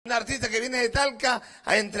Un artista que viene de Talca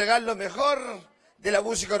a entregar lo mejor de la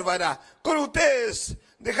música urbana. Con ustedes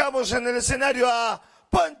dejamos en el escenario a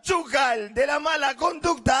Panchuca, el de la mala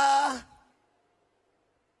conducta.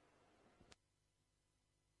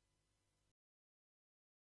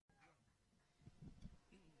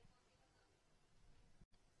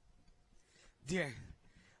 Bien.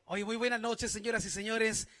 Hoy muy buenas noches, señoras y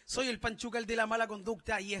señores. Soy el Panchuca, el de la mala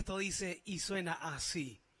conducta, y esto dice y suena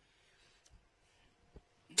así.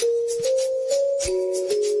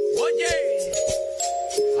 Oye,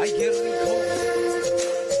 ay, qué rico,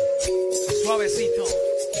 suavecito.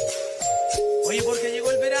 Oye, porque llegó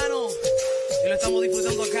el verano y lo estamos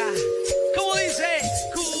disfrutando acá. ¿Cómo dice?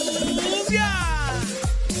 ¡Cumbia!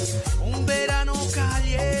 Un verano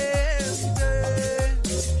caliente.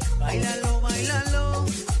 Báilalo, báilalo,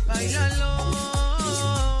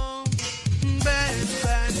 báilalo. Ven,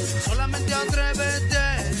 ven, solamente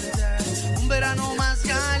atrévete. Un verano más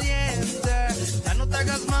caliente. Ya no te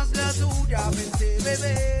hagas más la dura, vente,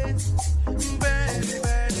 bebé. Ven,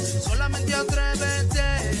 ven, solamente atrévete.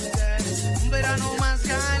 Un verano más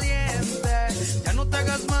caliente. Ya no te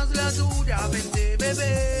hagas más la dura, vente,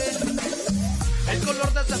 bebé. El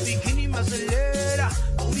color de esa bikini me acelera.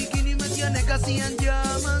 Tu bikini me tiene casi en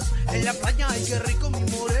llamas. En la playa, ay, qué rico, mi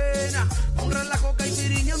morena. Un relajo,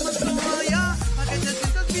 caipirinha más toalla. Pa' que te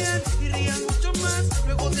sientas bien y rías mucho más.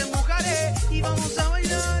 Luego te mojaré y vamos a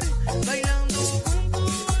bailar. Bailando junto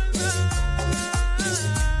al mar.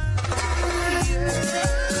 Yeah,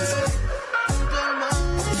 junto al mar.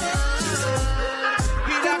 Y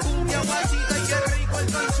la cumbia guachita, y qué rico el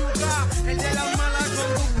Panchuca, el de la mala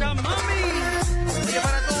conducta, mami. Oye,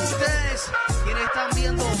 para todos ustedes, quienes están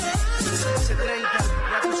viendo C30,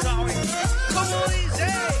 ya tú sabes, como dice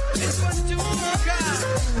el Panchuca.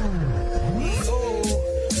 Y yo,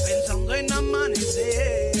 pensando en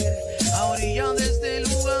amanecer, a orilla de este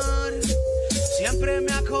lugar, siempre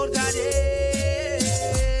me acordaré.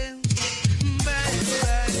 Ven,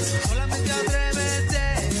 ven, solamente atrévete.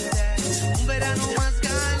 Un verano más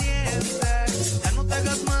caliente. Ya no te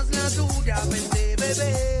hagas más la dura, vente,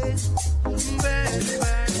 bebé. Ven,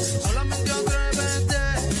 ven, solamente atrévete.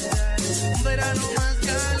 Un verano más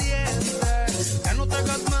caliente. Ya no te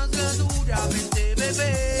hagas más la dura, vente,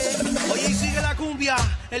 bebé. Oye, y sigue la cumbia,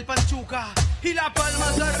 el Panchuca. Y las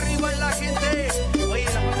palmas arriba en la gente. Oye,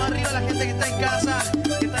 las palmas arriba la gente que está en casa,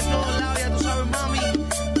 que está en todos lados, ya tú sabes, mami.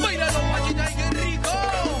 Bailalo, guachita, y qué rico.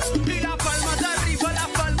 Y las palmas arriba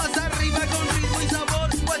con ritmo y sabor,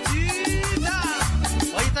 guachita.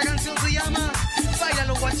 Oye, esta canción se llama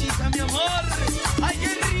Bailalo, guachita, mi amor. Ay,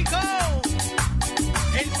 qué rico.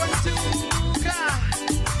 El Panchuca.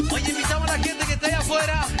 Oye, invitamos a la gente que está allá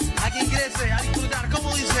afuera a que ingrese a disfrutar,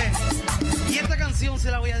 como dice. Y esta canción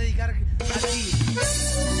se la voy a dedicar a ti.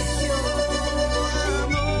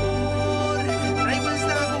 Amor, traigo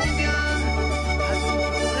esta cumbia a tu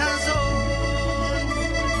corazón.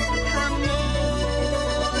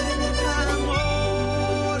 Amor,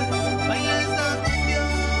 amor, baila esta cumbia.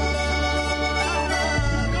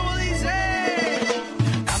 ¿Cómo dice?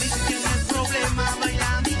 A mí si tienes problema,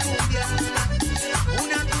 baila mi cumbia.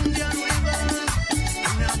 Una cumbia nueva,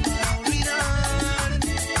 una para olvidar.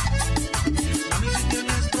 A mí si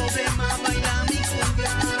tienes problema, baila mi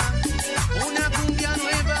cumbia. Una cumbia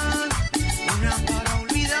nueva, una para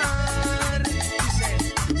olvidar. Dice,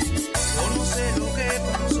 yo no sé lo que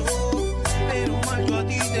pasó, pero mal yo a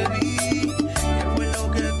ti te vi. ¿Qué fue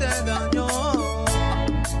lo que te dañó?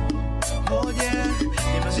 Oye,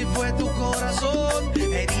 dime si fue tu corazón,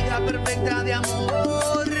 herida perfecta de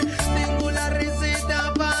amor. Tengo la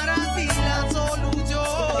receta para ti, la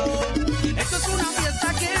solución. Esto es una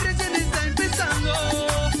fiesta que recién está empezando.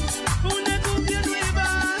 Una cumbia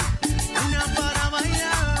nueva, una para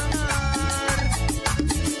bailar.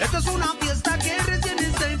 Esto es una fiesta que recién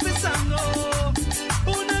está empezando.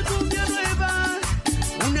 Una cumbia nueva,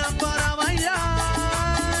 una para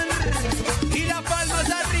bailar. Y las palmas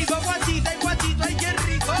arriba, guachita y guachito, ay, qué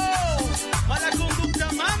rico. Mala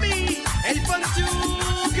conducta, mami, el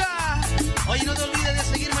Panchuca. Oye, no te olvides de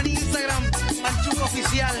seguirme en Instagram, Panchuca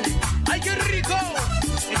Oficial. ¡Ay, qué rico!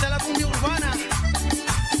 Esta es la cumbia urbana.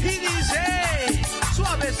 Y dice,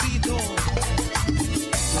 suavecito.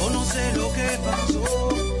 Yo no sé lo que pasó,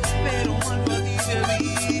 pero mal a ti te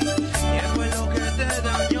vi. ¿Qué fue lo que te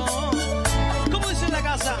dañó? ¿Cómo dice en la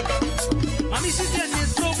casa? A mí si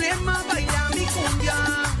tienes problema, baila mi cumbia.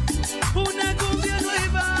 Una cumbia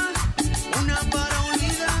nueva, una para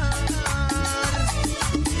olvidar.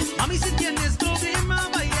 A mí si tienes problema,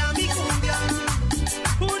 baila mi cumbia.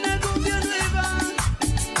 Una cumbia nueva,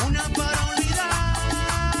 una para olvidar.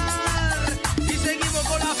 Y seguimos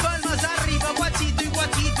con las palmas arriba, guachito y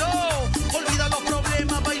guachito.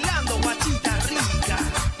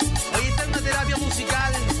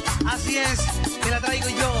 es, te la traigo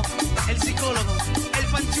yo, el psicólogo, el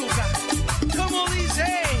Panchuca. ¿Cómo dice?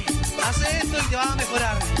 Hace esto y te va a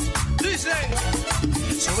mejorar. Dice,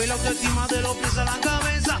 sube la autoestima de los pies a la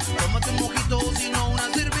cabeza. Tómate un mojito, si no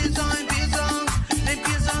una cerveza.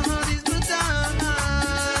 Empieza a disfrutar.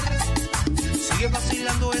 Sigue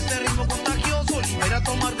vacilando este ritmo contagioso. Libera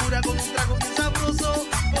tu amargura con un trago bien sabroso,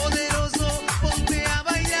 poderoso. Ponte a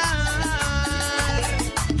bailar.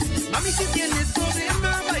 Mami, si tienes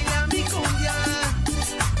problema, baila mi cumbia.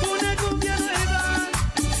 Una cumbia nueva,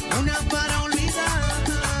 una para olvidar.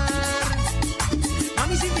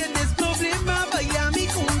 Mami, si tienes problema, baila mi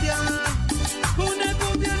cumbia. Una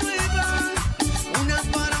cumbia nueva, una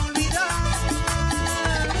para olvidar.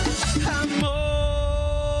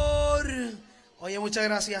 Amor. Oye, muchas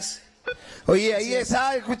gracias. Oye, ahí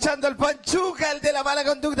está, escuchando al Panchuca, el de la mala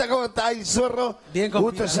conducta. ¿Cómo estás, zorro? Bien,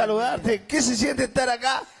 gusto saludarte. ¿Qué se siente estar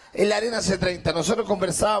acá en la Arena C30? Nosotros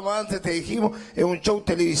conversábamos antes, te dijimos, es un show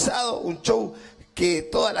televisado, un show que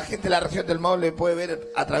toda la gente de la región del Maule puede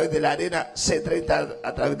ver a través de la Arena C30,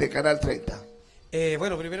 a través del Canal 30.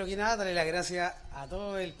 Bueno, primero que nada, darle las gracias a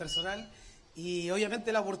todo el personal y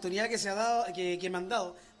obviamente la oportunidad que se ha dado, que me han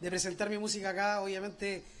dado de presentar mi música acá,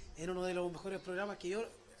 obviamente en uno de los mejores programas que yo,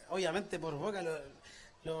 obviamente por boca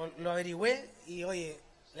lo averigüé y oye,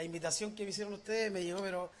 la invitación que me hicieron ustedes me llegó,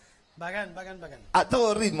 pero bacán. A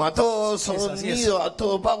todo ritmo, a todo sonido, a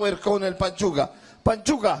todo power con el Panchuca.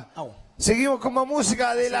 Panchuca, seguimos con más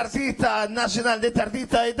música del artista nacional, de este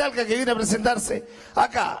artista de Talca que viene a presentarse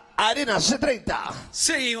acá, Arena C30.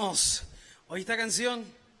 Seguimos. Hoy esta canción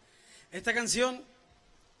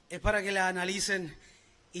es para que la analicen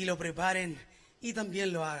y lo preparen y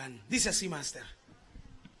también lo hagan. Dice así, Master.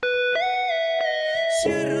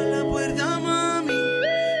 Cierra la puerta, mami,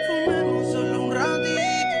 fumemos solo un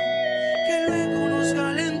ratito, que luego nos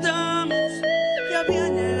calentamos, ya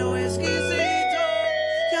viene lo exquisito,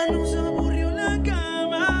 ya nos aburrió la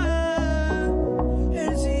cama,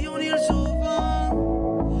 el sillón y el sofá,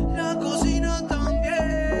 la cocina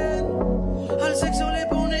también, al sexo le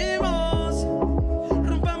ponemos,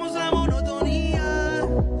 rompamos la monotonía,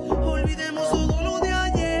 olvidemos todo lo de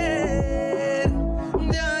ayer,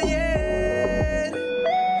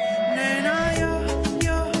 Nena, yo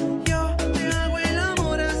te hago el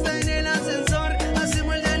amor hasta en el ascensor.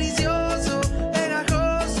 Hacemos el delicioso,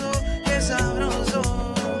 pegajoso, qué sabroso.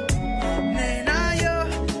 Nena, yo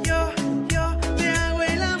te hago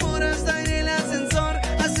el amor hasta en el ascensor.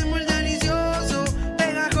 Hacemos el delicioso,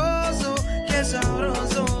 pegajoso, qué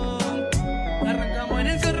sabroso. Arrancamos en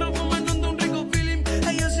el cerro fumando un rico feeling.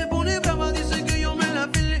 Ella se pone brava, dice que yo me la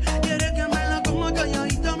file. Quiere que me la coma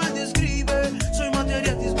calladita, me describe. Soy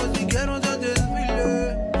materia dispuesta y quiero hacer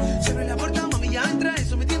desfile. Cierre la puerta, mami, ya entra,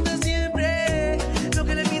 eso me tienta siempre. Lo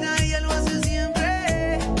que le pida ella lo hace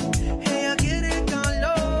siempre. Ella quiere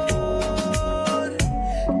calor,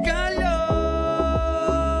 calor.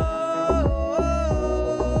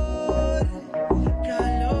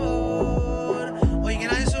 Oye, que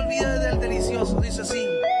nadie se olvide del delicioso, dice así.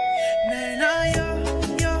 Nena, yo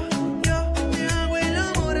te hago el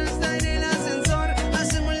amor hasta en el ascensor.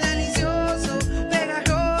 Hacemos el delicioso,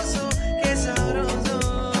 pegajoso, qué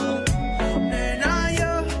sabroso. Nena,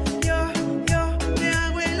 yo te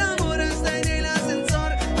hago el amor hasta en el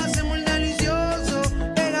ascensor. Hacemos el delicioso,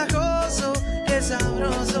 pegajoso, qué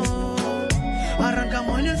sabroso.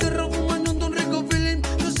 Arrancamos en el cerro fumando un rico feeling.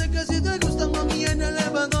 Yo sé que si te gusta, mami, en el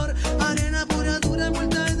elevador. Arena pura, dura,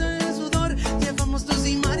 envuelta en el sudor. Llevamos tus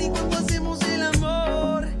y mar y cuando hacemos el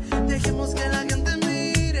amor. Dejemos que la gente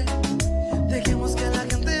mire, dejemos que la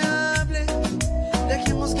gente hable,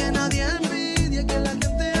 dejemos que nadie envidie, que la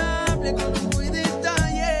gente hable con lujo y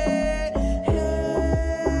detalle.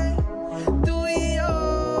 Tú y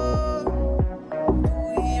yo,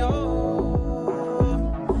 tú y yo.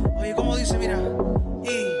 Oye, ¿cómo dice? Mira.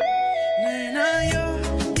 Nena, yo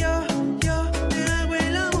te hago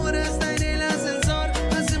el amor hasta en el ascensor.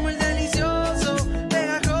 Hacemos el delicioso,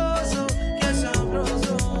 pegajoso, qué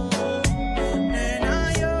sabroso.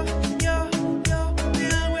 Nena, yo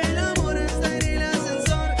te hago el amor hasta en el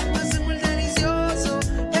ascensor. Hacemos el delicioso,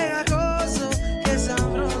 pegajoso, qué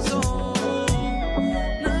sabroso.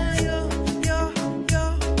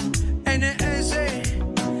 NS,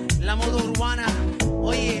 la moda urbana.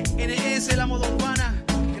 Oye, NS, la moda urbana.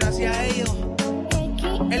 Gracias a ellos.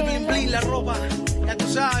 El bling bling, la ropa. Ya tú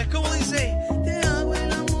sabes, ¿cómo dice? Te hago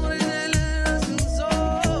el amor en el ascensor.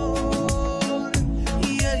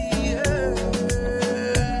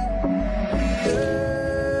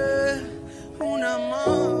 Una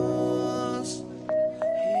más.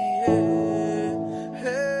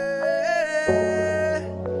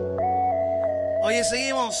 Oye,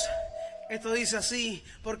 seguimos. Esto dice así,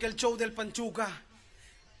 porque el show del Panchuca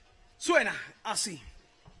suena así.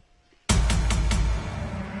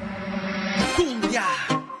 Cumbia.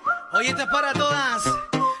 Oye, esto es para todas.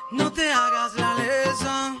 No te hagas la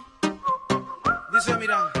lesa. Dice,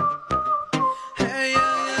 mira. Hey, hey,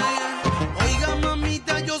 hey. Oiga,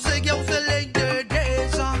 mamita, yo sé que a usted le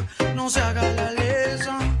interesa. No se haga la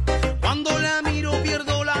lesa. Cuando la miro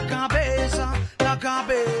pierdo la cabeza. La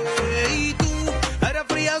cabeza. Y tú eres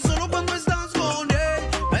fría solo cuando estás con él.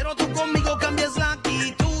 Pero tú conmigo cambias la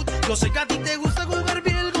actitud. Yo sé que a ti te gusta jugar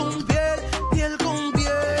piel con piel. Piel con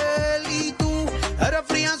piel. Y tú eres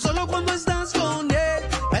fría solo cuando estás con él.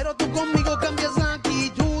 Pero tú conmigo cambias la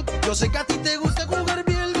actitud. Yo sé que a ti te gusta jugar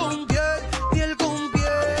piel con piel. Piel con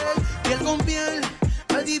piel. Piel con piel.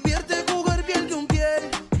 Me divierte jugar piel con piel.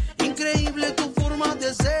 Increíble tu forma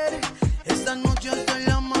de ser. Esta noche hasta el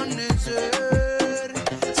amanecer.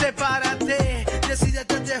 Sepárate,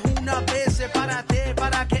 decídete de una vez. Sepárate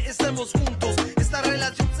para que estemos juntos. Esta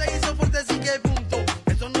relación se hizo fuerte, así que punto.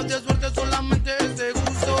 Esto no es de suerte, solamente es de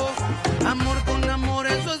gusto. Amor con amor,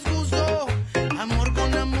 eso es gusto. Amor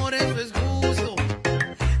con amor, eso es gusto.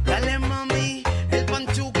 Dale, mami, el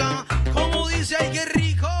Panchuca. Como dice, ay, qué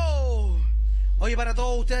rico. Oye, para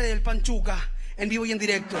todos ustedes, el Panchuca, en vivo y en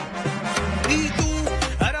directo. Y tú,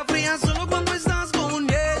 eres fría solo cuando estás con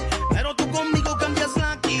él. Pero tú conmigo cambias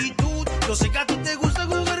la actitud. Yo sé que a ti te gusta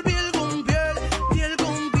jugar piel con piel. Piel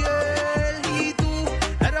con piel. Y tú,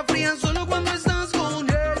 eres fría solo cuando estás con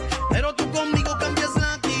él. Pero tú conmigo cambias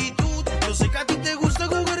la actitud. Yo sé que a ti te gusta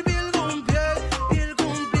jugar piel con piel. Piel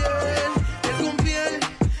con piel. Piel con piel.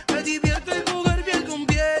 Me divierte jugar piel con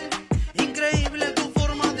piel. Increíble tu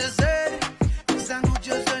forma de ser. Esta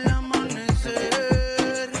noche es el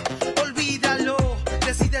amanecer. Olvídalo,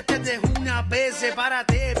 decídete de una vez.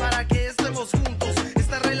 Sepárate para que estemos juntos.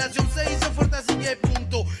 Esta relación se hizo fuerte, así que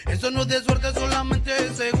punto. Eso no es de suerte, solamente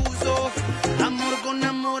es de gusto. Amor con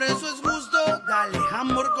amor, eso es gusto. Dale,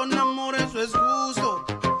 amor con amor, eso es gusto.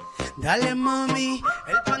 Dale, mami,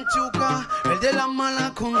 el Panchuca, el de la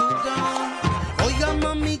mala conducta. Oiga,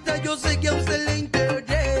 mamita, yo sé que a usted le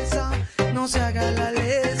interesa. No se haga la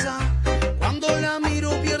lesa. Cuando la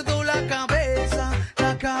miro pierdo la cabeza.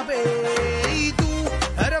 La cabeza. Y tú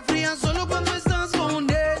eres fría solo cuando estás con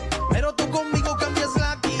él. Pero tú conmigo cambias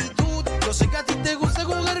la actitud. Yo sé que a ti te gusta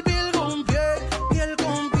jugar piel con piel. Piel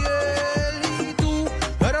con piel. Y tú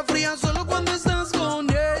eres fría solo cuando estás con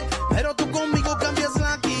él. Pero tú conmigo cambias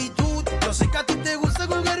la actitud. Yo sé que a ti te gusta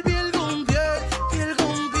jugar piel con piel. Piel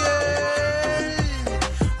con piel.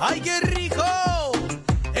 ¡Ay, qué rico!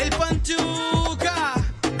 El Panchuca.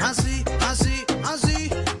 Así, así, así.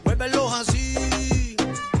 Muévelo así.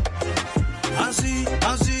 Así,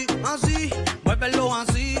 así, así. Muévelo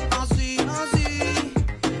así, así, así.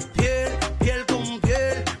 Piel, piel con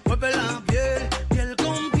piel. Mueve la piel, piel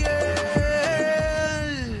con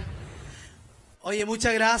piel. Oye,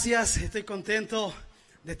 muchas gracias. Estoy contento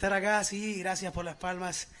de estar acá. Sí, gracias por las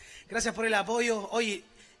palmas. Gracias por el apoyo. Oye,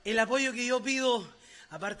 el apoyo que yo pido,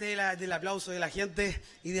 aparte del aplauso de la gente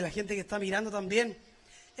y de la gente que está mirando también,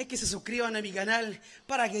 es que se suscriban a mi canal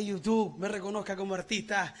para que YouTube me reconozca como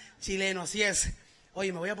artista chileno. Así es.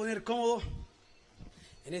 Oye, me voy a poner cómodo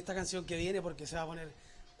en esta canción que viene porque se va a poner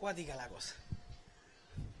cuática la cosa.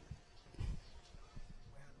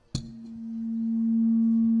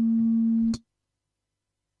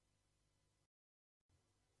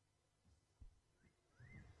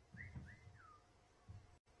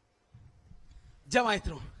 Ya,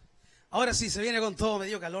 maestro. Ahora sí, se viene con todo. Me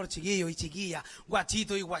dio calor, chiquillos y chiquillas,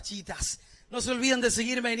 guachitos y guachitas. No se olviden de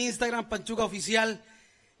seguirme en Instagram, Panchuca Oficial.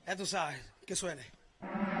 Ya tú sabes, que suene.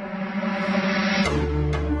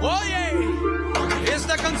 Oye,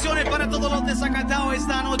 esta canción es para todos los desacatados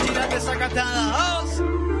esta noche y las desacatadas.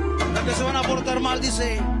 Las que se van a portar mal,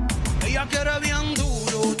 dice. Ella quiere bien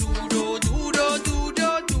duro, duro, duro,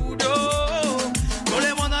 duro, duro. Yo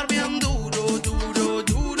le voy a dar bien duro, duro,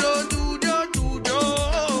 duro, duro,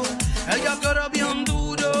 duro. Ella quiere bien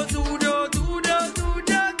duro, duro, duro,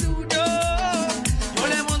 duro, duro. Yo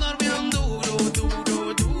le voy a dar bien duro,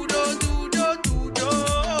 duro, duro, duro,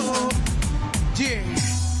 duro. Yeah.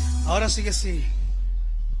 Ahora sí que sí.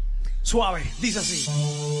 Suave, dice así.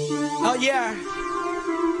 Oh yeah.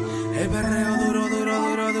 El perreo duro, duro,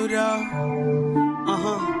 duro, duro.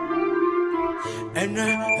 Ajá.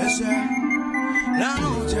 N.S. La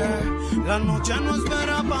noche no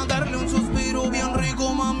espera para darle un suspiro bien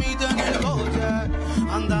rico, mamita, en el coche.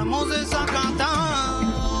 Andamos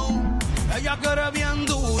desacatados. Ella quiere bien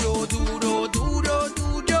duro, duro, duro,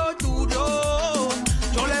 duro, duro.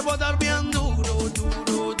 Yo le voy a dar bien duro,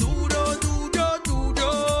 duro, duro, duro,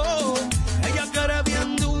 duro. Ella quiere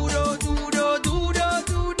bien duro, duro.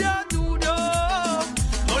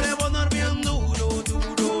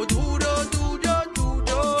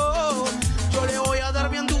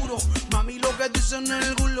 que dicen en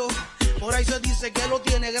el gulo. Por ahí se dice que lo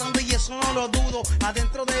tiene grande y eso no lo dudo.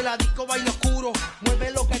 Adentro de la disco baila oscuro,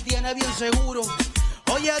 mueve lo que tiene bien seguro.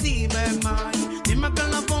 Oye, dime, May, dime que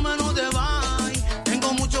en la fome no te vas.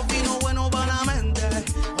 Tengo mucho vino bueno para la mente.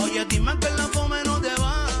 Oye, dime que en la fome no te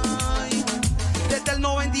vas. Desde el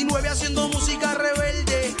 99 haciendo música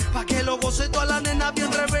rebelde, pa' que lo goce toda la nena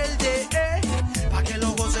bien rebelde, pa' que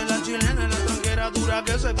lo goce la chilena, la extranjera dura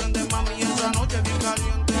que se prende, mami, esa noche bien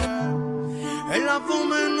caliente. En la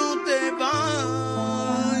fome no te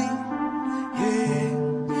vas,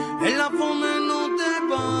 yeah. En la fome no te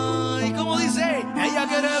vas. ¿Y cómo dice? Ella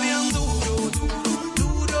quiere bien duro,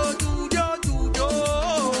 duro, duro, duro,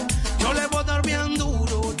 duro. Yo le voy a dar bien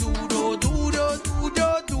duro, duro, duro,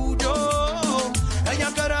 duro, duro. Ella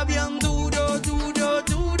quiere bien duro, duro,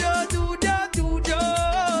 duro, duro, duro.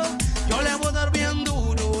 Yo le voy a dar bien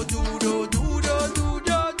duro, duro, duro,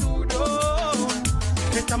 duro, duro.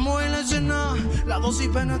 Estamos en la escena, la dosis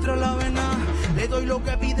penetra la vena. Le doy lo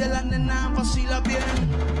que pide la nena, vacila bien,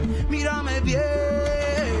 mírame bien.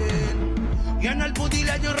 Y en el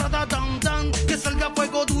pudileño ratatan tan, que salga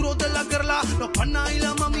fuego duro de la guerra. Los panas y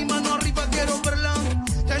la mami, mano arriba, quiero verla.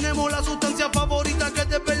 Tenemos la sustancia favorita que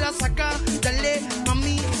te pela sacar. Dale,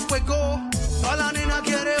 mami, fuego. Toda la nena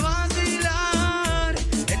quiere vacilar.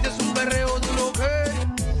 Este es un perreo duro que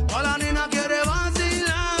toda la nena quiere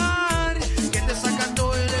vacilar. Que te saca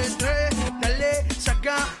todo el estrés. Dale,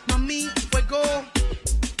 saca, mami, fuego.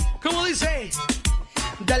 ¿Cómo dice?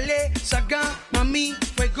 Dale, saca, mami,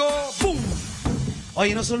 fuego. ¡Pum!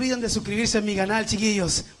 Oye, no se olviden de suscribirse a mi canal,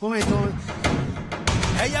 chiquillos. Momento.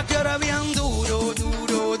 Ella quiere bien duro,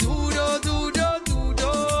 duro, duro, duro,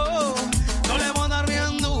 duro. Yo le voy a dar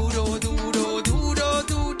bien duro, duro, duro,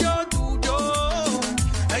 duro, duro.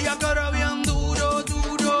 Ella quiere bien duro,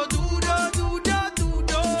 duro, duro, duro,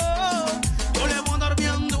 duro. Yo le voy a dar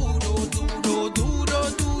bien duro, duro, duro,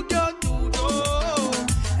 duro, duro.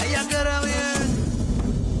 Ella quiere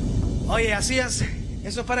bien. Oye, así es.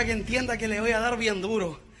 Eso es para que entienda que le voy a dar bien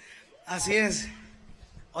duro. Así es.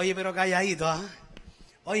 Oye, pero calladito, ¿ah?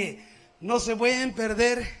 Oye, no se pueden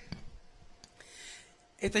perder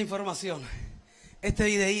esta información, este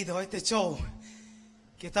videíto, este show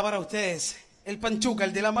que está para ustedes. El Panchuca,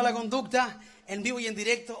 el de la mala conducta, en vivo y en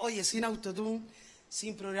directo. Oye, sin autotune,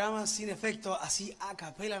 sin programa, sin efecto, así a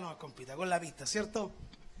capela nos compita con la pista, ¿cierto?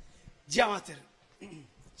 Ya, Master.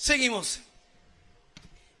 Seguimos.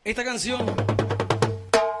 Esta canción.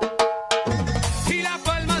 Y las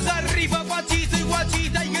palmas arriba, guachito y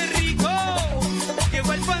guachita, y qué rico.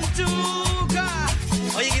 Llegó el Panchuca.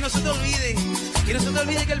 Oye, que no se te olvide,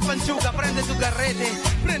 que el Panchuca prende tu carrete,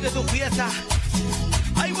 prende tu fiesta.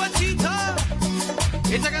 Ay, guachita.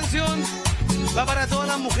 Esta canción va para todas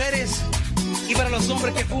las mujeres y para los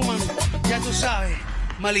hombres que fuman. Ya tú sabes,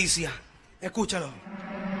 malicia. Escúchalo.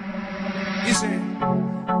 Dice: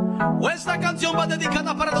 Esta canción va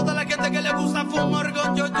dedicada para toda la gente que le gusta fumar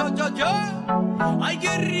con yo. Ay,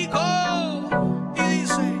 qué rico. Y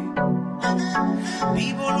dice: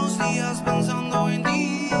 vivo los días pensando en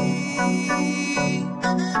ti.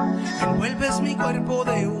 Envuelves mi cuerpo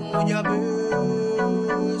de humo, ya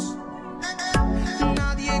ves.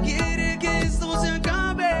 Nadie quiere que esto se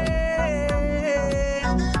acabe.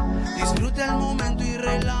 Disfruta el momento y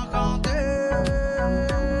relájate.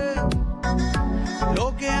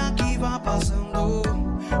 Lo que aquí va pasando,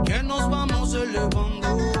 que nos vamos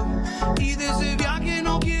elevando, y de ese viaje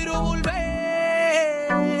no quiero volver.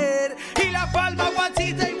 Y la palma,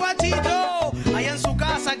 guachita y guachito, allá en su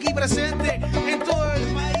casa, aquí presente, en todo el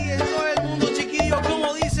país, en todo el mundo, chiquillos,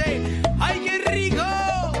 como dice: ay, qué rico.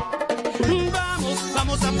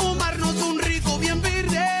 Vamos a fumarnos un rico bien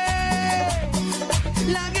verde.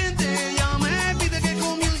 La gente ya me pide que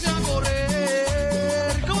comience a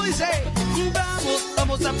correr. ¿Cómo dice?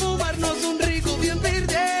 Vamos a fumarnos un rico bien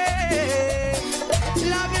verde.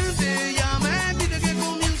 La gente ya me pide que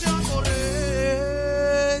comience a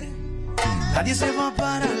correr. Nadie se va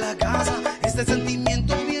para la casa. Este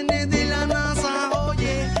sentimiento viene de la NASA.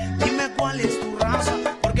 Oye, dime cuál es tu raza,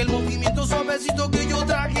 porque el movimiento suavecito que yo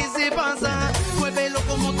traje se pasa. Muévelo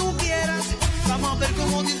como tú quieras. Vamos a ver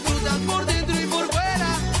cómo disfrutas por dentro y por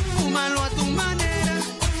fuera. Fúmalo a tu manera,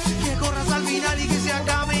 que corras al final y que se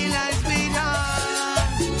acabe la espera.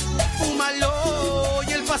 Fúmalo.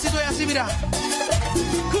 Y el pasito es así, mira.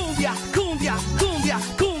 Cumbia, cumbia, cumbia,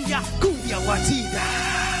 cumbia, cumbia, guachita.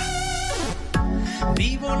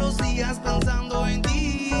 Vivo los días pensando en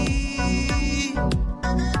ti.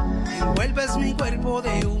 Envuelves mi cuerpo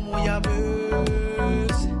de humo, ya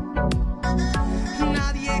ves.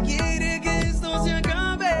 Nadie quiere que esto se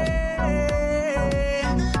acabe.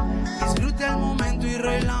 Disfruta el momento y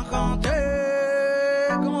relájate.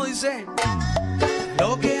 dice?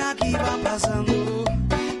 Lo que aquí va pasando,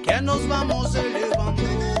 que nos vamos elevando,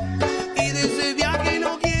 y de ese viaje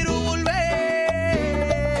no quiero volver.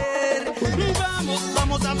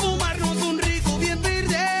 Vamos a fumarnos un rico bien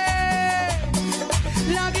verde.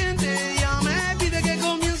 La gente ya me pide que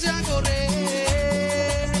comience a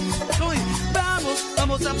correr. Uy,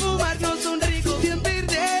 vamos a fumarnos un rico bien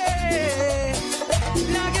verde.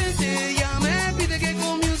 La gente ya me pide que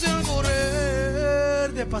comience a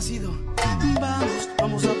correr. Despacito.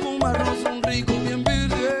 Vamos a fumarnos un rico bien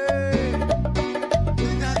verde.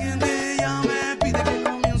 La gente ya me pide que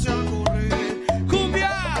comience a correr.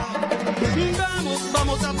 ¡Cumbia!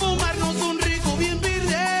 Vamos a fumarnos un rico bien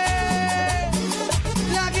verde.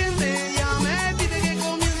 La gente ya me pide que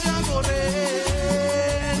comience a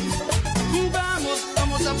correr.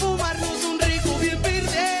 Vamos a fumarnos un rico bien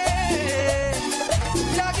verde.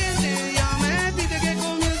 La gente ya me pide que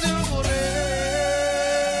comience a correr.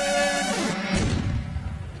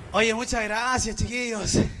 Oye, muchas gracias,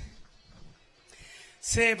 chiquillos.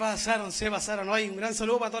 Se pasaron. Oye, un gran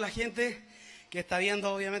saludo para toda la gente que está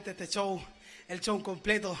viendo, obviamente, este show, el show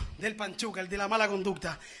completo del Panchuca, el de la mala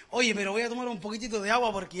conducta. Oye, pero voy a tomar un poquitito de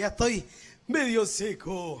agua porque ya estoy medio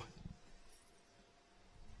seco.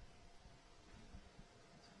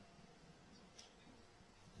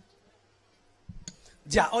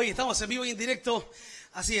 Ya, oye, estamos en vivo y en directo.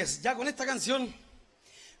 Así es, ya con esta canción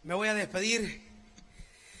me voy a despedir.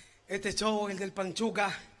 Este show, el del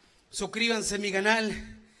Panchuca. Suscríbanse a mi canal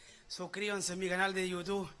de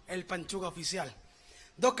YouTube, El Panchuca Oficial.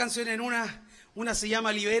 2 canciones en una se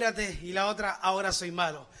llama Libérate y la otra Ahora Soy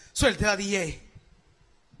Malo. Suéltela, DJ.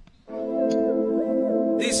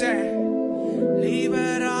 Dice,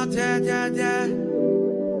 libérate, ya, ya.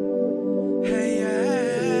 Hey,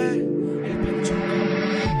 yeah. El Panchuca.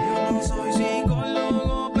 Yo no soy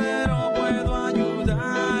psicólogo, pero puedo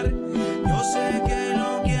ayudar. Yo sé que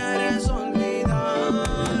lo quieres olvidar.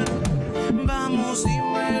 Vamos,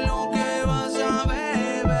 dime lo que vas a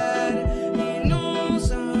beber y no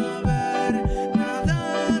saber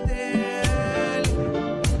nada de él.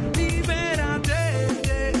 Libérate,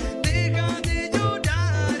 deja de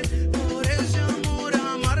llorar por ese amor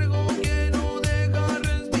amargo que no deja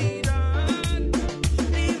respirar.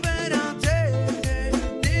 Libérate,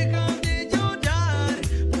 deja de llorar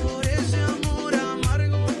por ese amor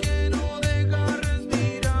amargo que no deja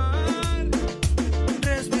respirar.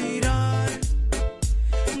 Respirar.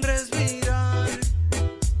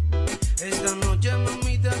 Esta noche,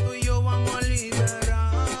 mamita, tú y yo vamos a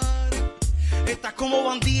liberar. Estás como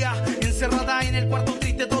bandía, encerrada en el cuarto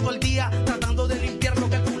triste todo el día, tratando de limpiar lo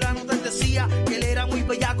que el fulano te decía, que él era muy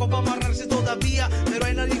bellaco para amarrarse todavía, pero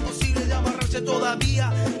es nada imposible de amarrarse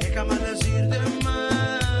todavía. Déjame decirte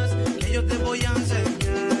más, que yo te voy a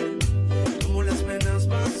enseñar cómo las penas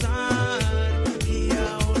pasar y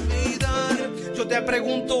a olvidar. Yo te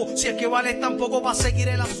pregunto si es que vales tan poco para seguir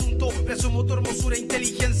el asunto. Presumo tu hermosura e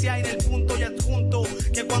inteligencia en el punto y adjunto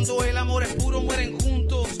que cuando el amor es puro mueren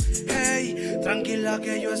juntos. Hey, tranquila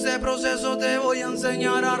que yo ese proceso te voy a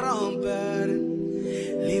enseñar a romper.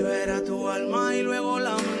 Libera tu alma y luego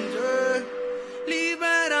la mente.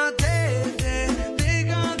 Libérate,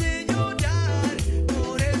 deja de llorar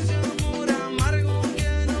por ese amor amargo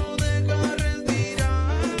que no deja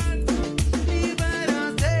respirar.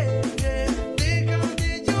 Libérate, deja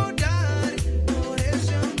de llorar por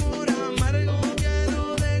ese amor amargo que no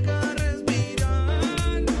deja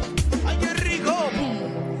respirar. ¡Ay, qué rico!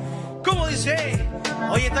 ¿Cómo dice?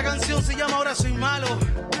 Oye, esta canción se llama Ahora Soy Malo.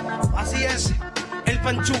 Así es, el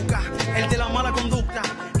Panchuca, el de la mala conducta,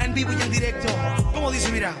 en vivo y en directo. ¿Cómo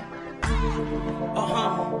dice? Mira.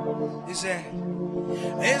 Ajá. Dice,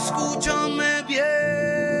 escúchame bien.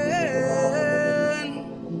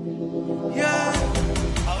 Yeah.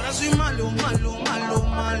 Ahora soy malo,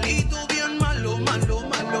 malito, bien malo,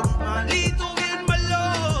 malito, bien malo,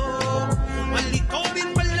 malito,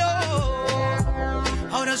 bien malo.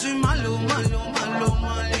 Ahora soy malo, malito, bien malo,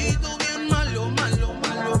 malito, bien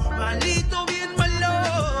malo, malito,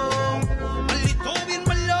 bien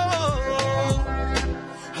malo.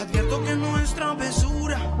 Advierto que no es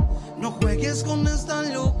travesura, no juegues con esta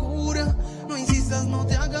locura, no insistas, no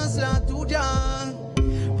te hagas la tuya.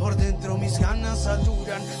 Por dentro mis ganas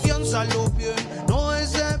saturan, piénsalo bien, no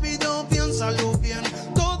es debido, piénsalo bien.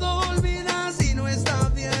 Todo olvidas y no está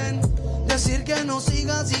bien, decir que no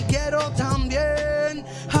sigas y quiero también.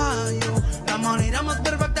 Ay, yo, la manera más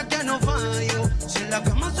perfecta que no fallo. Si en la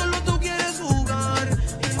cama solo tú quieres jugar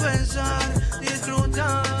y besar,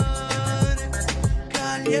 disfrutar.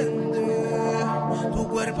 Caliente, tu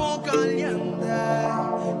cuerpo caliente,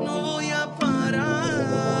 no voy a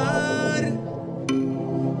parar.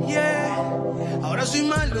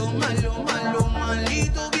 malo, malo,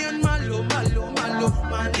 malito, bien malo, malo, malo,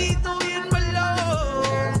 malito, bien malo,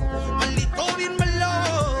 malito, bien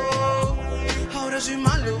malo. Ahora soy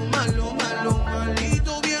malo, malo, malo,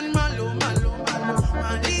 malito, bien malo, malo, malo,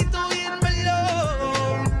 malito, bien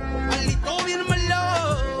malo, malito, bien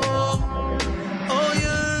malo. Oye,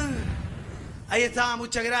 ahí está,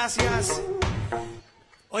 muchas gracias.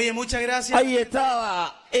 Oye, muchas gracias. Ahí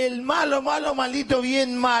estaba el malo, malo, malito,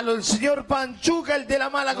 bien malo, el señor Panchuca, el de la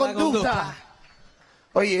mala conducta.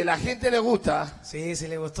 Oye, la gente le gusta. Sí, sí,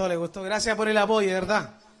 le gustó, le gustó. Gracias por el apoyo, de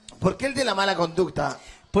verdad. ¿Por qué el de la mala conducta?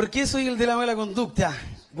 ¿Por qué soy el de la mala conducta?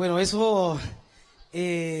 Bueno, eso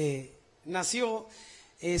nació...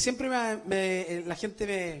 siempre la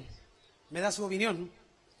gente me da su opinión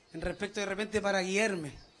en respecto de repente para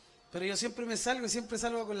guiarme. Pero yo siempre me salgo y siempre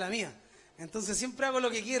salgo con la mía. Entonces siempre hago lo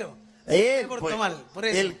que quiero. Me porto mal, por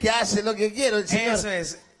eso. El que hace lo que quiero, el señor. Eso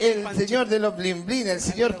es. El Panchuca. señor de los blin blin, el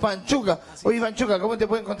señor Panchuca. Oye, Panchuca, ¿cómo te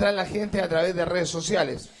puede encontrar la gente a través de redes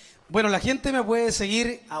sociales? Bueno, la gente me puede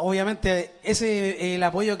seguir, obviamente, el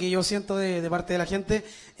apoyo que yo siento de parte de la gente,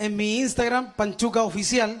 en mi Instagram, Panchuca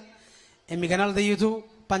Oficial, en mi canal de YouTube,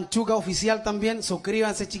 Panchuca Oficial también.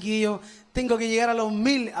 Suscríbanse, chiquillos. Tengo que llegar a los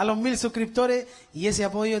 1000 suscriptores y ese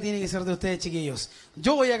apoyo tiene que ser de ustedes, chiquillos.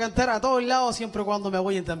 Yo voy a cantar a todos lados siempre y cuando me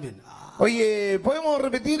apoyen también. Oye, ¿podemos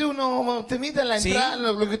repetir unos temitas en la entrada?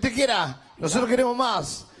 Lo que usted quiera. Nosotros queremos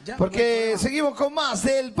más. Ya, porque seguimos con más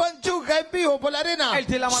del Panchuca en vivo por la arena. El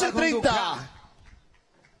de la mala C30. conducta.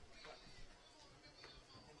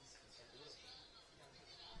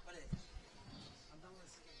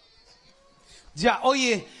 Ya,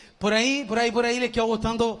 oye, por ahí les quedó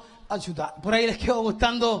gustando, por ahí les quedó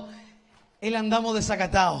gustando el Andamos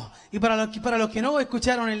Desacatado. Y para los que no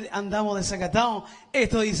escucharon el Andamos Desacatado,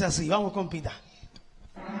 esto dice así, vamos compita.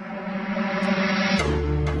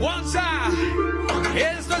 WhatsApp.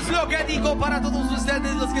 Esto es lo que digo para todos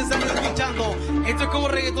ustedes los que están escuchando. Esto es como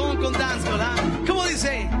reggaetón con dancehall, ¿ah? ¿Cómo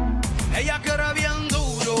dice? Ella quiere bien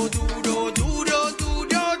duro, duro, duro,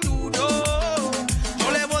 duro, duro.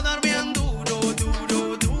 Yo le voy a dar bien duro,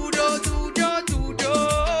 duro, duro, duro,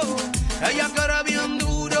 duro. Ella quiere bien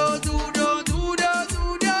duro, duro, duro,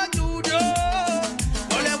 duro, duro.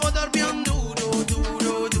 Yo le voy a dar bien duro,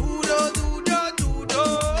 duro, duro, duro,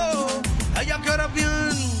 duro. Ella quiere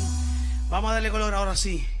bien. Vamos a darle color ahora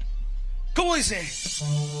sí. ¿Cómo dice?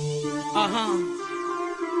 Ajá.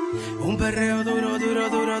 Un perreo duro, duro,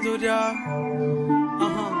 duro, duro.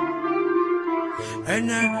 Ajá.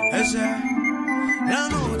 N.S.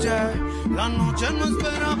 La noche no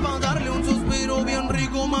espera para darle un suspiro bien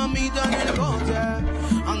rico, mamita, en el coche.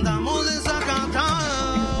 Andamos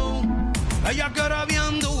desacatados. Ella quiere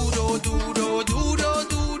bien duro, duro, duro,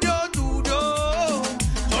 duro, duro.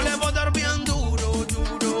 Yo le voy a dar bien duro,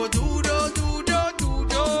 duro, duro, duro,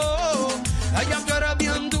 duro. Ella quiere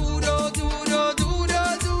bien duro, duro,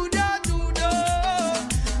 duro, duro, duro.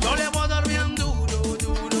 Yo le voy a dar bien duro,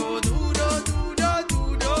 duro, duro, duro,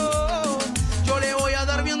 duro. Yo le voy a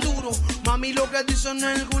dar bien duro, mami, lo que dice en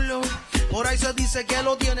el culo. Por ahí se dice que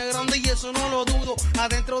lo tiene grande y eso no lo dudo.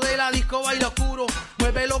 Adentro de la disco baila oscuro,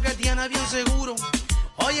 mueve lo que tiene bien seguro.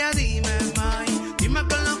 Oye, dime, mai, dime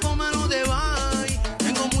que en la coma no te vayas.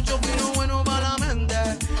 Tengo mucho vino bueno para la mente.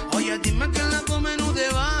 Oye, dime que en la coma no te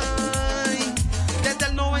vayas. Desde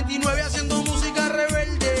el 99 haciendo música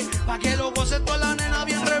rebelde, pa' que lo goce toda la nena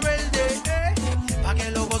bien rebelde, pa'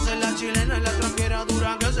 que lo goce la chilena y la extranjera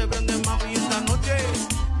dura que se prende mami esta noche.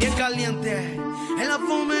 Bien caliente, en la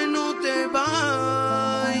fome no te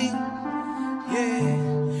vayas,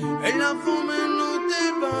 yeah. En la fome no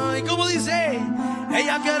te vayas. ¿Cómo dice?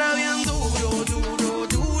 Ella quiere bien duro, duro,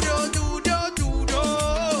 duro, duro,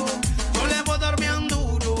 duro. Yo le voy a dar bien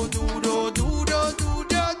duro, duro, duro,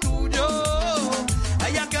 duro, duro.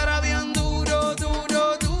 Ella quiere bien duro,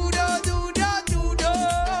 duro, duro, duro, duro.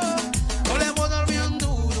 Yo le voy a dar bien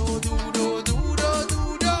duro, duro, duro,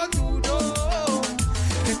 duro, duro.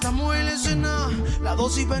 Estamos en la escena, la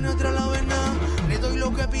dosis penetra la vena. Le doy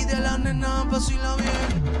lo que pide la nena, pasila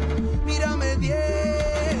bien. Mírame bien.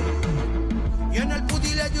 Y en el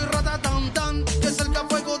putilillo y rata tan tan, que cerca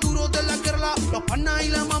fuego duro de la guerra. Los panas y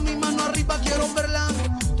la mami, mano arriba, quiero verla.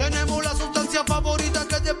 Tenemos la sustancia favorita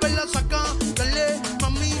que de verla saca. Dale,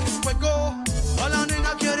 mami, fuego. A la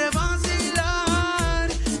nena quiere vacilar.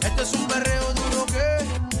 Este es un perreo duro que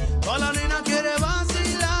toda la nena quiere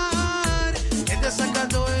vacilar. Este saca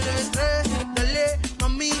todo el estrés. Dale,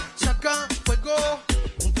 mami, saca fuego.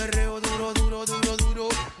 Un perreo duro, duro, duro, duro.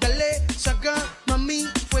 Dale, saca, mami,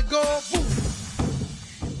 fuego.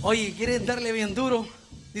 Oye, ¿quieres darle bien duro?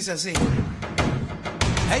 Dice así.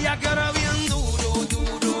 Ella quiere bien duro,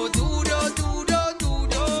 duro, duro, duro,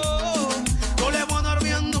 duro.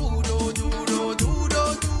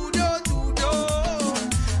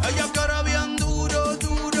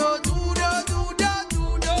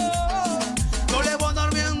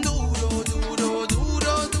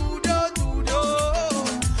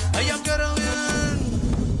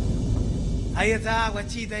 Ahí está,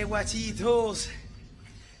 guachita y guachitos.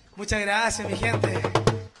 Muchas gracias, mi gente.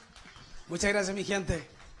 Muchas gracias, mi gente.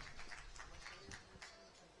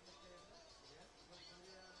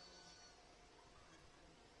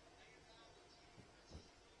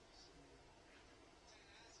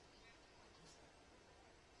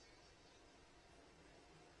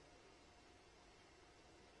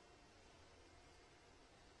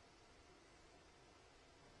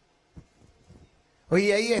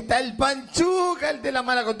 Oye, ahí está el Panchuca, el de la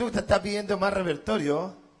mala conducta, está pidiendo más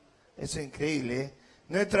repertorio. Eso es increíble, ¿eh?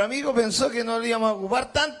 Nuestro amigo pensó que no lo íbamos a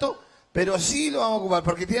ocupar tanto, pero sí lo vamos a ocupar,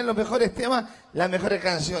 porque tienen los mejores temas, las mejores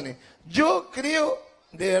canciones. Yo creo,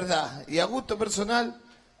 de verdad, y a gusto personal,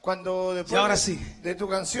 cuando después ahora sí. de tu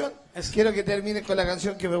canción, Eso. quiero que termines con la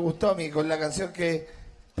canción que me gustó a mí, con la canción que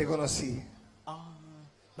te conocí.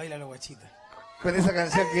 Bailalo, guachita. Con esa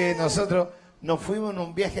canción que nosotros nos fuimos en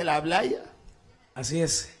un viaje a la playa. Así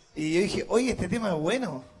es. Y yo dije, oye, este tema es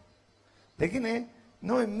bueno. ¿De quién es?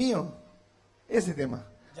 No, es mío. Ese tema.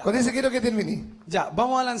 Ya. Con ese quiero que termine. Ya,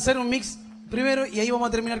 vamos a lanzar un mix primero y ahí vamos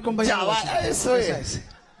a terminar con Ya, Bailalo, va, guachita. eso Esa es.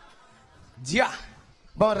 Ya.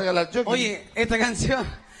 Vamos a regalar jockey. Oye, esta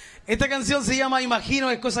canción se llama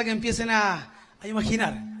Imagino, es cosa que empiecen a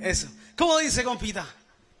imaginar. Eso. ¿Cómo dice, compita?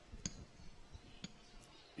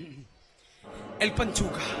 El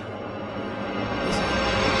Panchuca.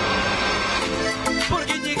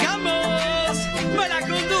 Porque llegamos, mala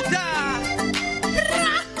conducta.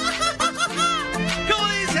 ¿Cómo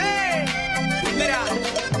dice? Mira,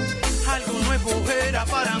 algo nuevo era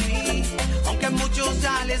para mí, aunque a muchos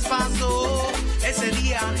ya les pasó. Ese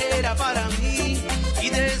día era para mí y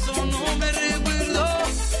de eso no me recuerdo.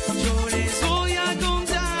 Yo les voy a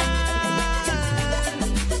contar,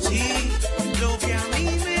 sí, lo que a mí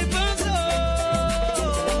me pasó.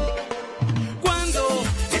 Cuando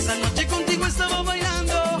esa noche contigo estaba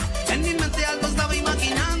bailando, en mi mente algo estaba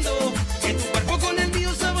imaginando, que tu cuerpo con el mío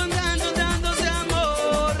estaban dándose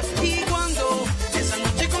amor. Y cuando esa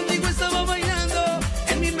noche contigo estaba bailando,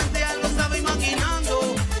 en mi mente algo estaba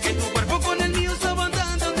imaginando, que tu cuerpo con el mío estaban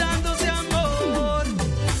dándose amor.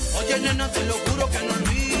 Oye, nena, te lo juro que no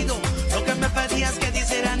olvido lo que me pedías que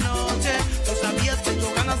hiciera anoche. Tú sabías que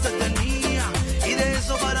yo ganas te tenía y de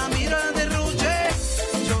eso para mí era derroche.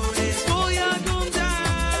 Yo les voy a contar,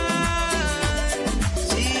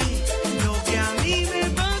 sí, lo que a mí me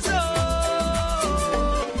pasó.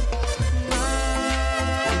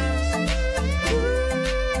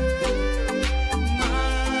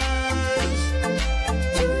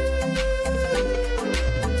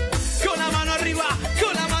 Con la mano arriba,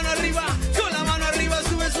 con la mano arriba, con la mano arriba,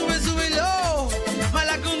 sube, sube, súbelo.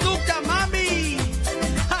 Mala conducta, mami.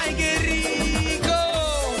 Ay, qué rico.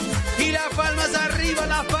 Y las palmas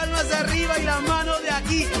arriba y las manos de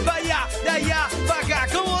aquí para allá, de allá para acá.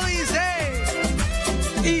 ¿Cómo dice?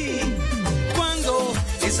 Y cuando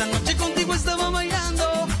esa noche contigo estaba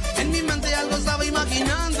bailando, en mi mente algo estaba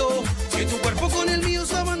imaginando, que tu cuerpo con el mío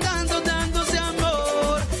estaban dándose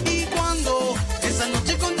amor. Y cuando esa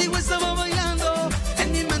noche contigo estaba bailando,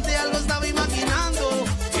 en mi mente algo estaba imaginando,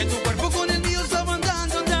 que tu cuerpo con el mío estaban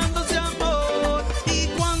dándose amor. Y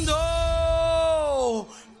cuando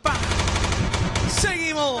 ¡pam!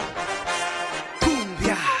 Seguimos.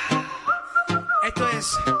 Cumbia. Esto es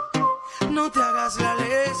No te hagas la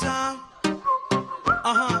lesa.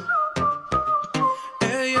 Ajá. Ey,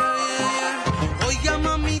 ey, ey, ey. Oiga,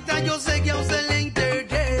 mamita, yo sé que a usted le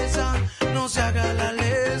interesa. No se haga la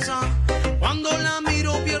lesa. Cuando la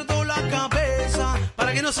miro pierdo la cabeza.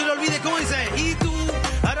 Para que no se le olvide, ¿cómo dice? Y tú,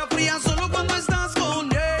 ahora fría solo cuando estás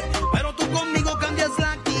con él, pero tú conmigo cambias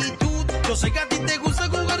la actitud. Yo sé que a ti te gusta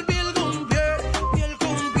jugar piel con piel, piel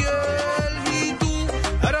con piel. Y tú,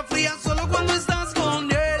 ahora fría solo cuando estás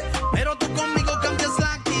con él, pero tú conmigo cambias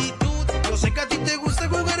la actitud. Yo sé que a ti te gusta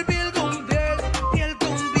jugar piel con piel, piel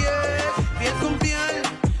con piel, piel con piel.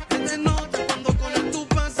 Él te nota cuando con él tú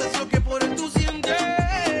pasas lo que por él tú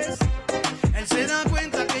sientes. Él se da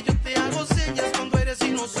cuenta que yo te hago señas cuando eres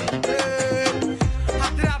inocente.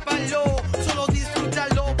 Atrápalo, solo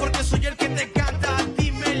disfrútalo, porque soy el que te canta,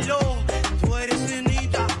 dímelo. Tú eres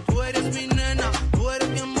finita, tú eres mi nena, tú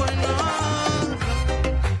eres bien buena.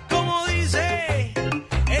 Como dice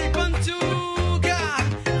el Panchuca,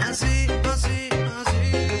 así, así,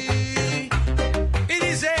 así. Y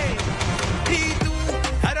dice, y tú,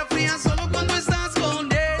 ahora fría solo cuando estás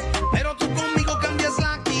con él, pero tú conmigo cambias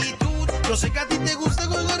la actitud. Yo sé que a ti te gusta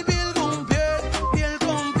jugar piel con piel, piel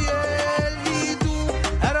con piel. Y tú,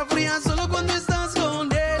 ahora fría solo cuando estás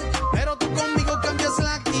con él, pero tú conmigo cambias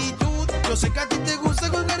la actitud. Yo sé que a ti te gusta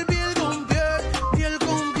jugar piel con piel, piel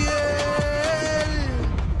con piel.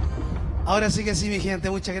 Ahora sí que sí, mi gente,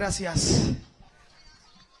 muchas gracias.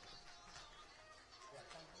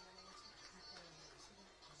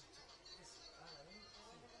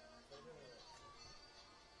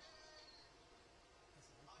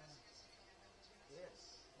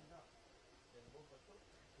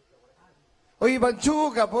 Oye,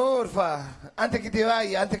 Panchuca, porfa, antes que te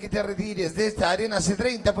vayas, antes que te retires de esta arena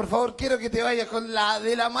C30, por favor, quiero que te vayas con la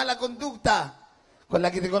de la mala conducta, con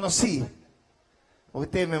la que te conocí.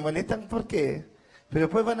 Ustedes me molestan, ¿por qué? Pero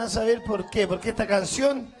después van a saber por qué, porque esta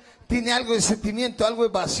canción tiene algo de sentimiento, algo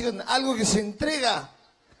de pasión, algo que se entrega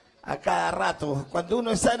a cada rato. Cuando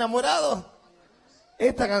uno está enamorado,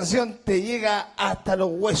 esta canción te llega hasta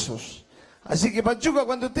los huesos. Así que, Panchuca,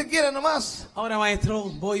 cuando usted quiera nomás. Ahora, maestro,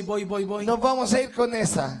 voy. Nos vamos a ir con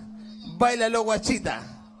esa. Báilalo, guachita.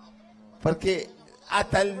 Porque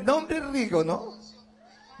hasta el nombre es rico, ¿no?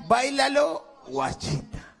 Báilalo,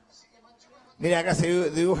 guachita. Mira, acá se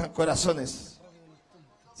dibujan corazones.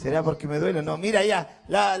 ¿Será porque me duele? No, mira ya.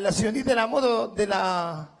 La señorita de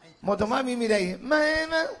la motomami, mira ahí.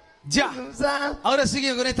 Ya. Ahora sí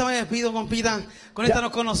que con esta me despido, compita. Con esta Ya.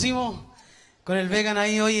 nos conocimos. Con el vegan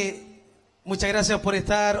ahí, oye. Muchas gracias por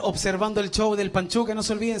estar observando el show del Panchuca. No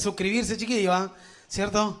se olviden suscribirse, chiquillos, ¿ah?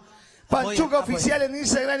 ¿Cierto? Panchuca Apoyen. Oficial en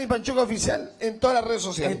Instagram y Panchuca Oficial en todas las redes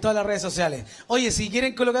sociales. En todas las redes sociales. Oye, si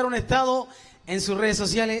quieren colocar un estado en sus redes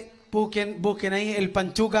sociales, busquen ahí el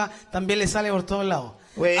Panchuca. También le sale por todos lados.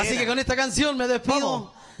 Buena. Así que con esta canción me despido.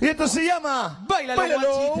 Vamos. Y esto se llama Báilalo,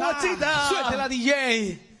 guachita. guachita. Suéltela,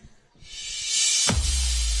 DJ.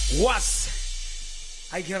 Guas.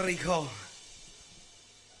 Ay, qué rico.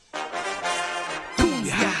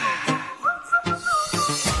 Cumbia.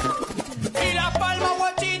 Y la palma,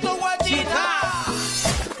 guachito, guachita.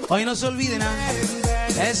 Hoy no se olviden, ¿ah?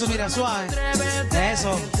 Eso, mira, suave.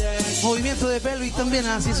 Eso. Movimiento de pelvis también,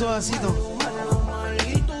 así suavecito.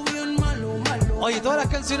 Oye, todas las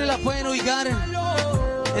canciones las pueden ubicar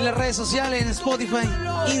en las redes sociales, en Spotify,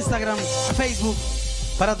 Instagram, Facebook.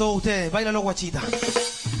 Para todos ustedes, báilalo, guachita.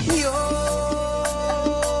 Yo,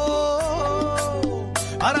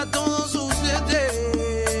 para todos ustedes,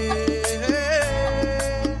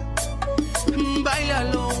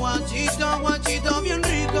 bailalo, guachita, guachita, bien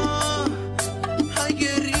rica. Ay,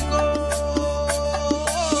 qué rico.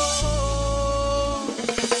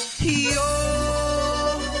 Yo,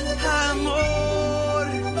 amor,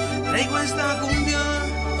 traigo esta cumbia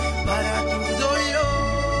para tu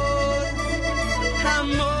dolor.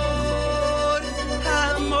 Amor,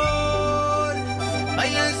 amor,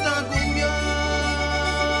 baila esta cumbia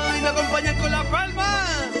y me acompañan con la palma.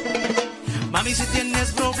 Mami, si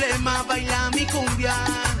tienes problema, baila mi cumbia.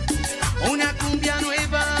 Una cumbia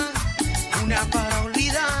nueva, una para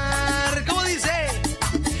olvidar. ¿Cómo dice?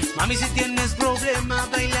 Mami, si tienes problema,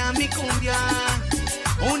 baila mi cumbia.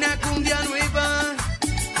 Una cumbia nueva,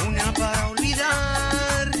 una para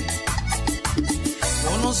olvidar.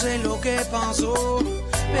 Yo no sé lo que pasó,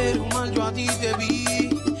 pero mal yo a ti te vi.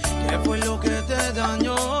 ¿Qué fue lo que te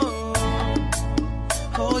dañó?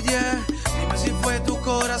 Oye, dime si fue tu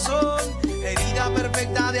corazón, herida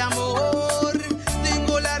perfecta de amor.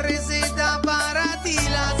 Tengo la receta para ti,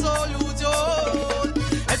 la solución.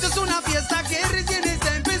 Esto es una fiesta que recién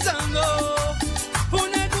está empezando.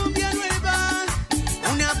 Una cumbia nueva,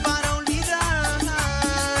 una para olvidar.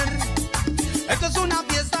 Esto es una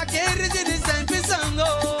fiesta que recién está empezando.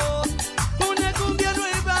 Una cumbia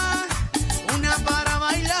nueva, una para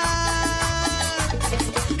bailar.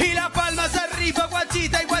 Y la palma se arriba,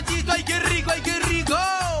 guachita y guachito. Ay, qué rico, ay, qué rico.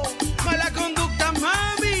 Mala conducta,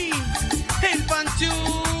 mami. El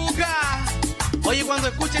Panchuca. Oye, cuando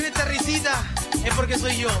escuchen esta risita, es porque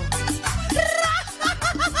soy yo.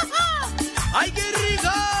 ¡Ay, qué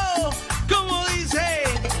rico! Como dice.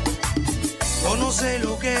 Yo no sé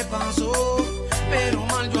lo que pasó, pero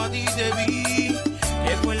mal yo a ti te vi.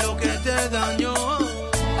 ¿Qué fue lo que te dañó?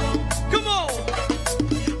 ¿Cómo?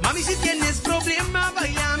 Mami, si tienes problema,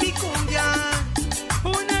 baila mi cumbia.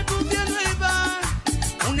 Una cumbia nueva,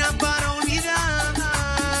 una para olvidar.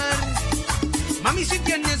 Mami, si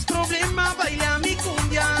tienes problema, baila mi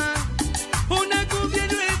cumbia. Una cumbia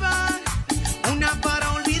nueva, una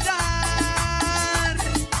para olvidar.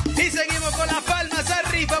 Y seguimos con las palmas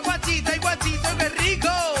arriba, guachita y guachito, qué rico.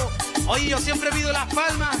 Oye, yo siempre pido las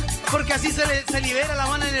palmas porque así se libera la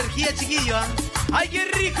mala energía, chiquillo. ¿Eh? ¡Ay, qué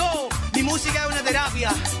rico! Mi música es una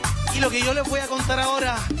terapia. Y lo que yo les voy a contar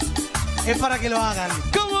ahora es para que lo hagan.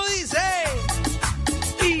 ¿Cómo dice?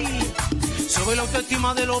 Y sube la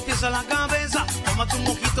autoestima de los pies a la cabeza. Tómate un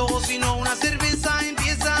mojito o si no una cerveza.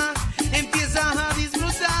 Empieza a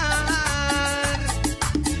disfrutar.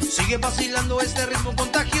 Sigue vacilando este ritmo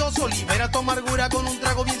contagioso. Libera tu amargura con un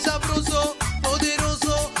trago bien sabroso,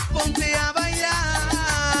 poderoso. Ponte a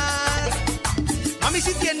bailar. Mami,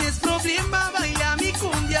 si tienes problema, baila mi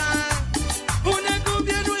cumbia. Una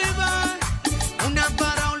cumbia nueva, una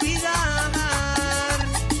para olvidar.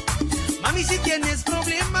 Mami, si tienes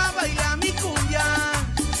problema, baila mi cumbia.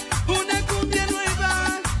 Una cumbia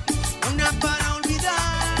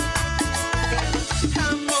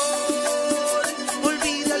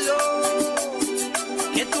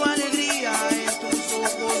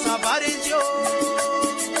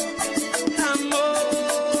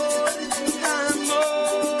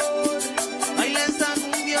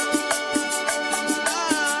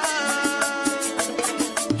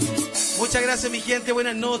gracias, mi gente.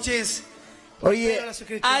 Buenas noches. Oye,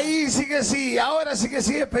 ahí sí que sí, ahora sí que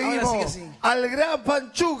sí despedimos al gran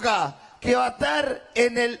Panchuca, que va a estar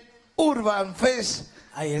en el Urban Fest.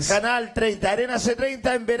 Ahí es. Canal 30, Arena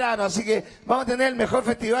C30 en verano. Así que vamos a tener el mejor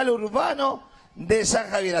festival urbano de San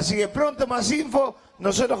Javier. Así que pronto más info.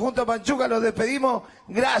 Nosotros junto a Panchuca los despedimos.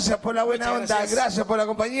 Gracias por la buena onda, gracias por la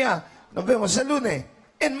compañía. Nos vemos el lunes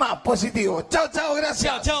en Más Positivo. Chao, chao,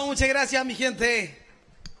 gracias. Chao, chao, muchas gracias, mi gente.